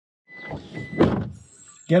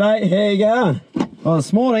G'day, how you going? Well,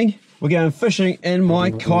 this morning we're going fishing in my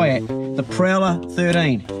kayak, the Prowler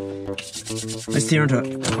 13. Let's tear into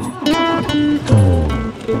it.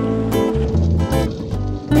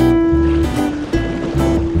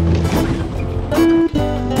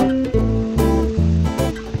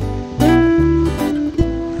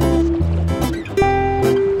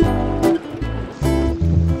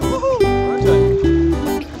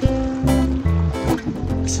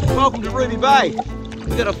 Welcome to Ruby Bay.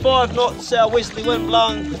 We've got a 5 knot southwesterly wind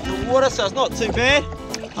blowing the water, so it's not too bad.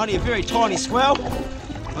 Only a very tiny swell.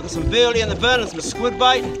 I've got some burley in the bin and some squid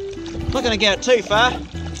bait. Not going to go out too far,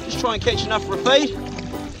 just try and catch enough for a feed. I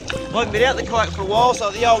haven't been out the kayak for a while,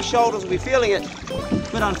 so the old shoulders will be feeling it.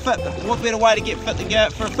 A bit unfit, but what better way to get fit than go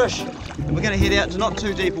out for a fish? And we're going to head out to not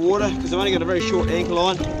too deep water, because I've only got a very short anchor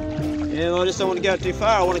line. And I just don't want to go too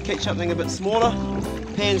far. I want to catch something a bit smaller,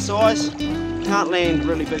 pan size. Can't land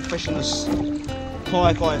really big fish in this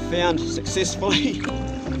kayak I have found successfully.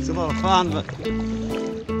 It's a lot of fun, but I'm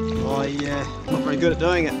not very good at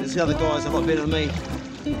doing it. There's other guys a lot better than me,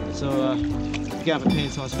 so go for pan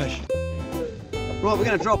size fish. Right, we're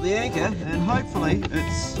going to drop the anchor, and hopefully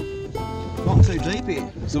it's not too deep here,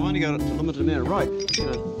 because I've only got a limited amount of rope. I'm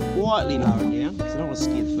going to quietly lower it down, because I don't want to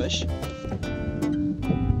scare the fish.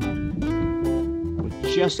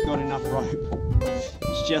 We've just got enough rope.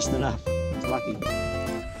 It's just enough. It's lucky.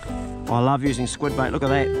 I love using squid bait, look at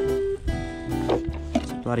that.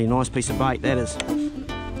 It's a bloody nice piece of bait, that is.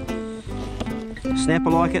 Snapper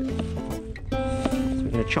like it. So we're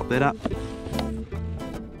going to chop that up.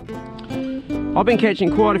 I've been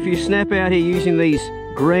catching quite a few snapper out here using these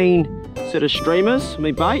green sort of streamers,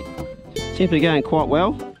 bait. Seems to be going quite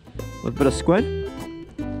well with a bit of squid.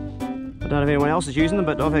 I don't know if anyone else is using them,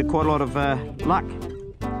 but I've had quite a lot of luck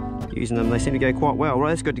using them. They seem to go quite well. Right,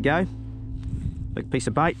 that's good to go. Big piece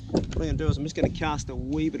of bait. What I'm going to do is I'm just going to cast a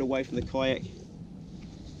wee bit away from the kayak.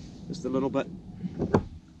 Just a little bit.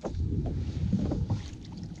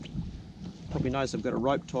 Probably notice I've got a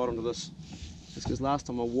rope tied onto this. Just because last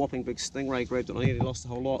time a whopping big stingray grabbed it and I nearly lost a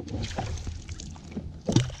whole lot.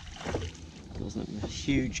 It wasn't a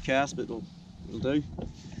huge cast, but it'll do. You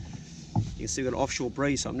can see we've got an offshore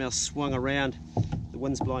breeze, so I'm now swung around. The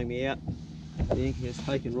wind's blowing me out. The anchor has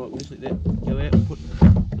taken, right, we'll just let that go out and put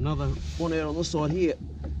another one out on this side here.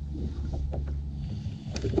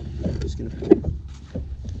 Just going to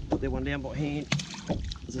put that one down by hand,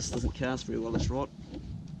 because this doesn't cast very well, this rod.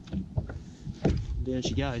 Down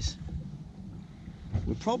she goes.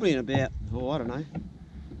 We're probably in about, I don't know,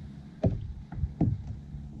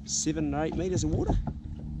 7 or 8 metres of water.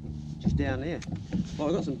 Just down there. Well,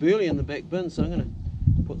 I've got some burley in the back bin, so I'm going to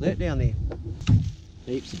put that down there.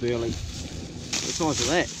 Heaps of burley. What size is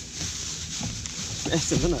that?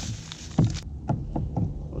 Massive, isn't it?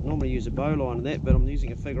 I'd normally use a bowline in that, but I'm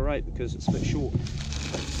using a figure 8 because it's a bit short.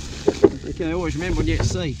 Okay, always remember when you're at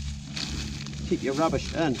sea, keep your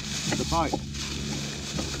rubbish in the boat.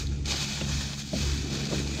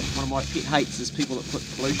 One of my pet hates is people that put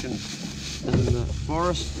pollution in the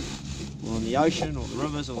forest, or in the ocean, or the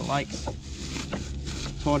rivers, or the lakes.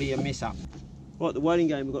 Tidy a mess up. Right, the waiting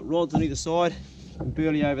game, we've got rods on either side, and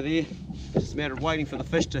burley over there. It's just a matter of waiting for the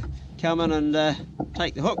fish to come in and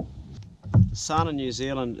take the hook. The sun in New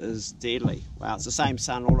Zealand is deadly. Well, it's the same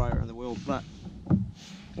sun all over in the world, but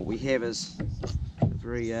what we have is a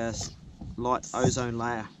very light ozone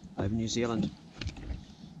layer over New Zealand.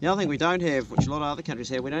 The other thing we don't have, which a lot of other countries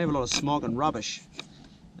have, we don't have a lot of smog and rubbish.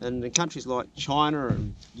 And in countries like China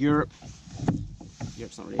and Europe's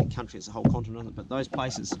not really a country, it's a whole continent, but those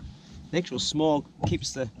places, the actual smog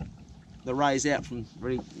keeps the rays out from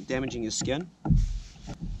really damaging your skin.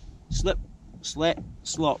 Slip, slap,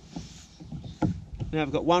 slop. Now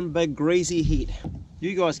I've got one big greasy head.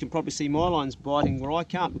 You guys can probably see my lines biting where I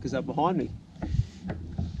can't because they're behind me.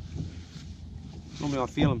 Normally I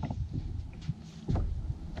feel them.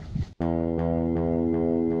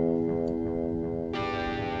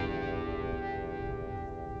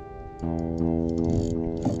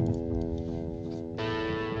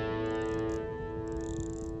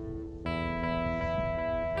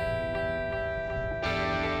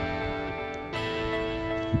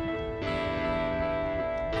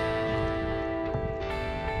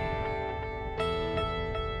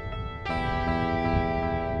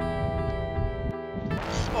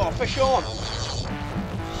 Oh, fish on!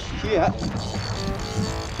 Yeah.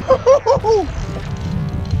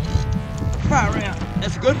 Far out.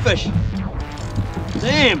 That's a good fish.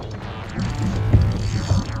 Damn.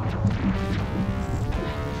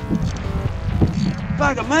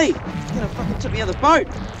 Bugger me. It's gonna fucking tip me out of the boat.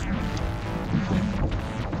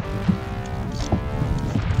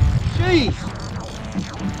 Jeez!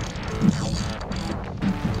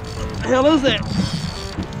 The hell is that?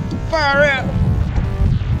 Far out!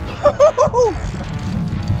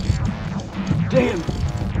 Damn!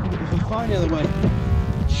 There's a phone the other way.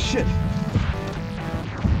 Shit!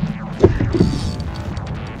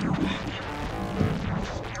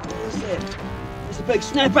 What is that? It's a big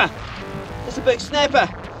snapper! It's a big snapper!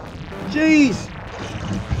 Jeez!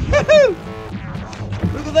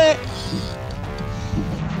 Look at that!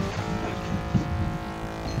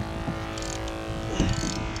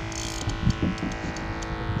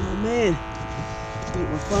 Oh man! Get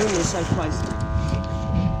my phone in a safe place.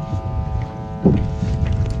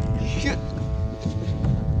 Shit!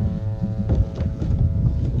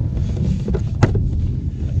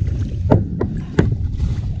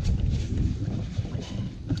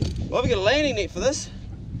 Well, we got a landing net for this.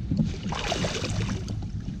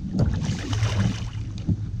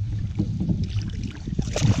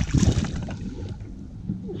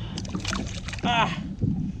 Ah!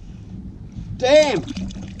 Damn!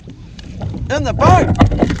 In the boat!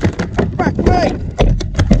 Fuck me!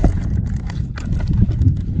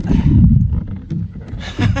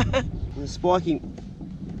 The spiking.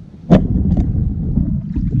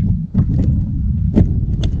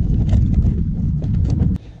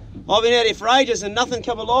 I've been out here for ages and nothing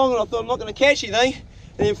come along, and I thought I'm not going to catch anything,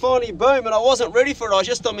 and then finally boom, and I wasn't ready for it. I was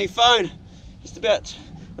just on my phone, I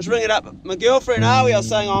was ringing up my girlfriend Ari. I was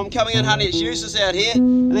saying, oh, I'm coming in honey, it's useless out here,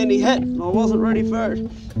 and then he hit and I wasn't ready for it.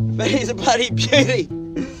 But he's a bloody beauty.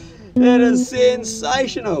 That is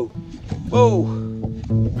sensational. Whoa.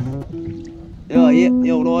 Oh yeah,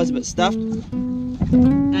 the old eye's a bit stuffed.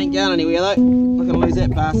 Ain't going anywhere though. Not going to lose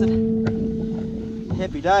that bastard.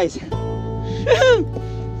 Happy days.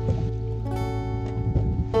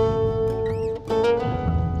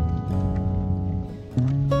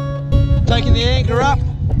 Taking the anchor up.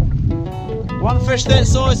 One fish that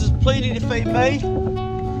size is plenty to feed me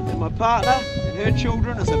and my partner and her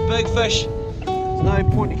children. It's a big fish. There's no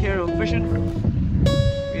point to carry on fishing.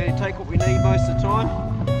 We only take what we need most of the time.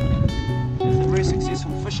 It's a very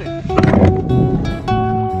successful fishing.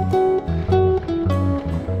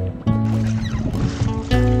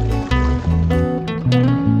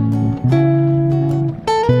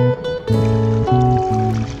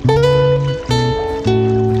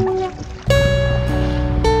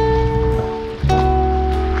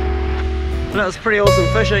 That was pretty awesome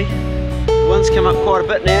fishing. The wind's come up quite a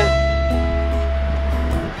bit now.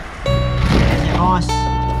 That's a nice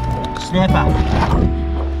snapper,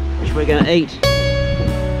 which we're going to eat.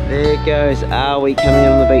 There goes Awi coming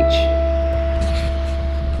in on the beach.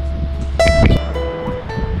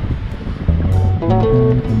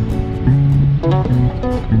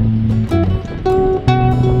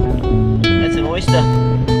 That's an oyster.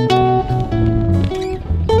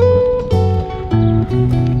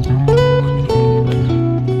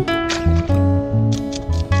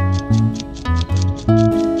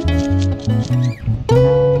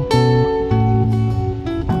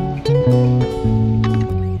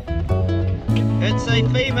 It's a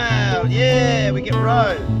female, yeah, we get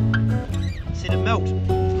roe. See the milk.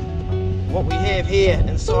 What we have here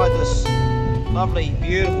inside this lovely,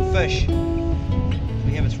 beautiful fish,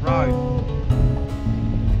 we have its roe.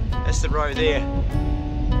 That's the roe there.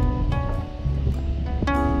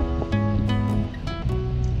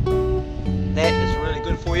 That is really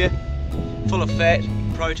good for you, full of fat,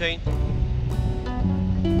 protein.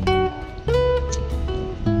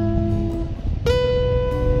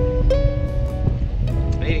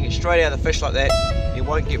 Eating it straight out of the fish like that, it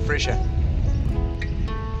won't get fresher.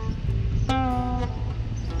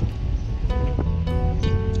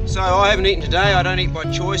 So I haven't eaten today. I don't eat by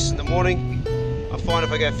choice in the morning. I find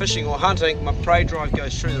if I go fishing or hunting, my prey drive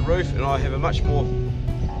goes through the roof and I have a much more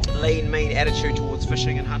lean, mean attitude towards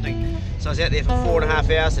fishing and hunting. So I was out there for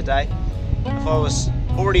 4.5 hours a day. If I was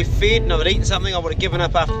already fed and I would eaten something, I would have given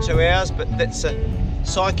up after 2 hours, but that's a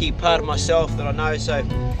psyche part of myself that I know, so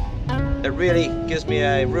it really gives me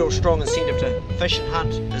a real strong incentive to fish and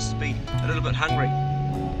hunt, is to be a little bit hungry.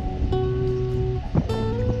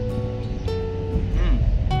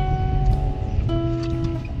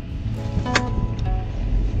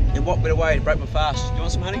 And what better way to break my fast? Do you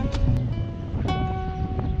want some honey?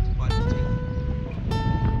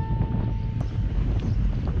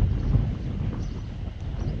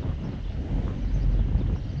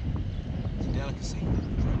 It's a delicacy.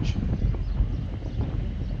 Rich.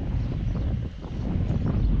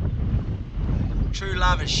 True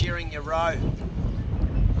love is sharing your roe. The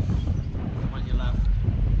one you love.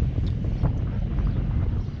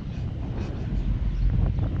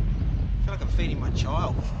 I feel like I'm feeding my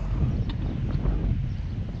child.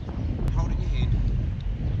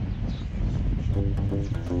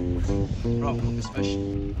 Right, we'll hook this fish.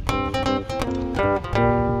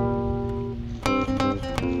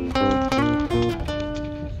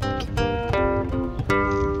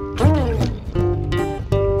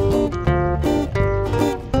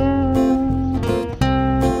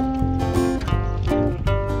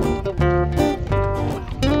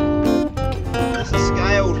 This is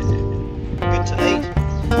scaled, good to eat.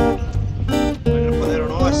 We're going to put that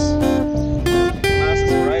on ice. Pass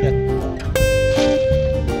this grater.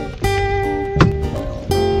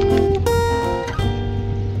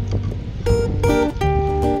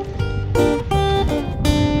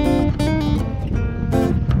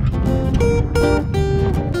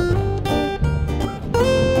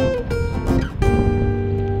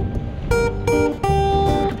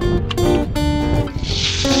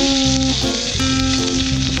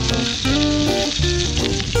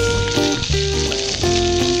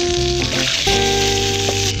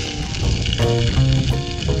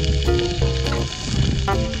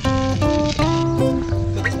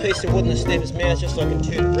 Piece of wood and snap his mouth just so I can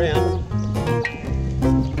turn it around.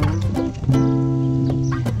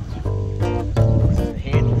 The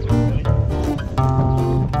handle for it.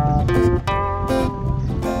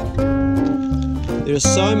 There is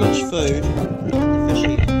so much food in the fish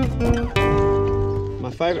eater. My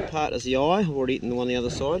favourite part is the eye. I've already eaten the one on the other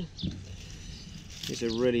side. These are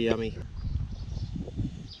really yummy.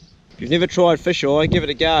 If you've never tried fish eye, give it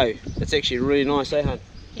a go. It's actually really nice, eh, hun?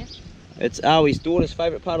 Yeah. It's Arwie's daughter's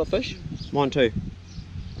favourite part of fish. Mine too.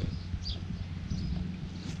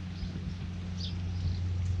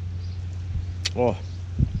 Oh,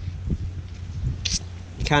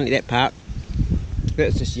 you can't eat that part.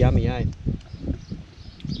 That's just yummy, eh?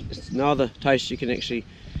 It's no other taste you can actually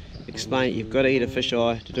explain it. You've got to eat a fish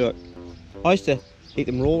eye to do it. I used to eat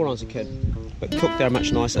them raw when I was a kid, but cooked they're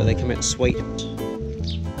much nicer. They come out sweet.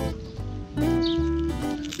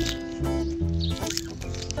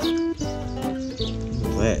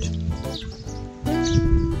 That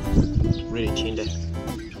really tender.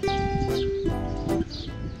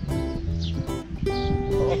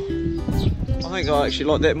 Oh, I think I actually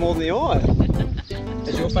like that more than the eye.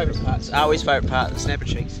 It's your favourite part. It's Arwie's favourite part, the snapper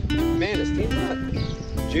cheeks. Man, it's tender.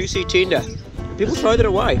 Juicy tender. People throw that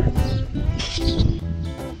away.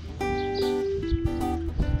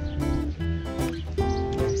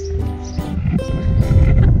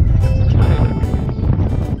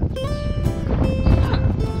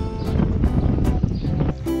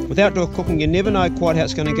 With outdoor cooking, you never know quite how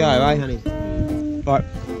it's going to go, eh, honey? Right,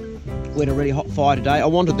 we had a really hot fire today. I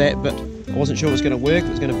wanted that, but I wasn't sure it was going to work, it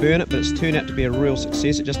was going to burn it, but it's turned out to be a real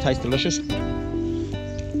success. It just tastes delicious.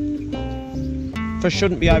 Fish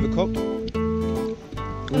shouldn't be overcooked.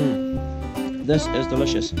 This is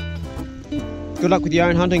delicious. Good luck with your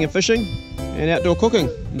own hunting and fishing and outdoor cooking.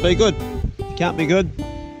 And be good. If you can't be good,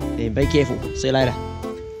 then be careful. See you later.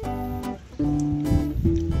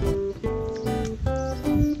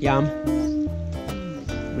 Yum.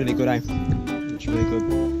 Really good, eh? It's really good.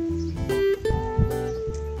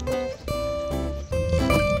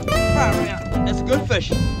 That's a good fish.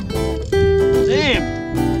 Damn.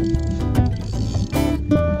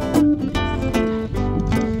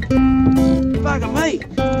 Bugger me.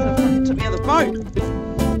 It's gonna fucking tip me out of the boat.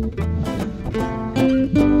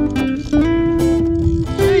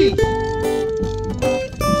 Jeez.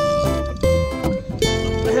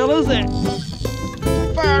 What the hell is that?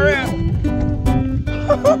 Far out!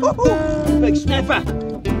 Big snapper!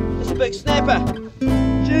 It's a big snapper!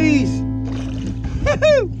 Jeez!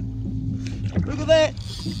 Look at that!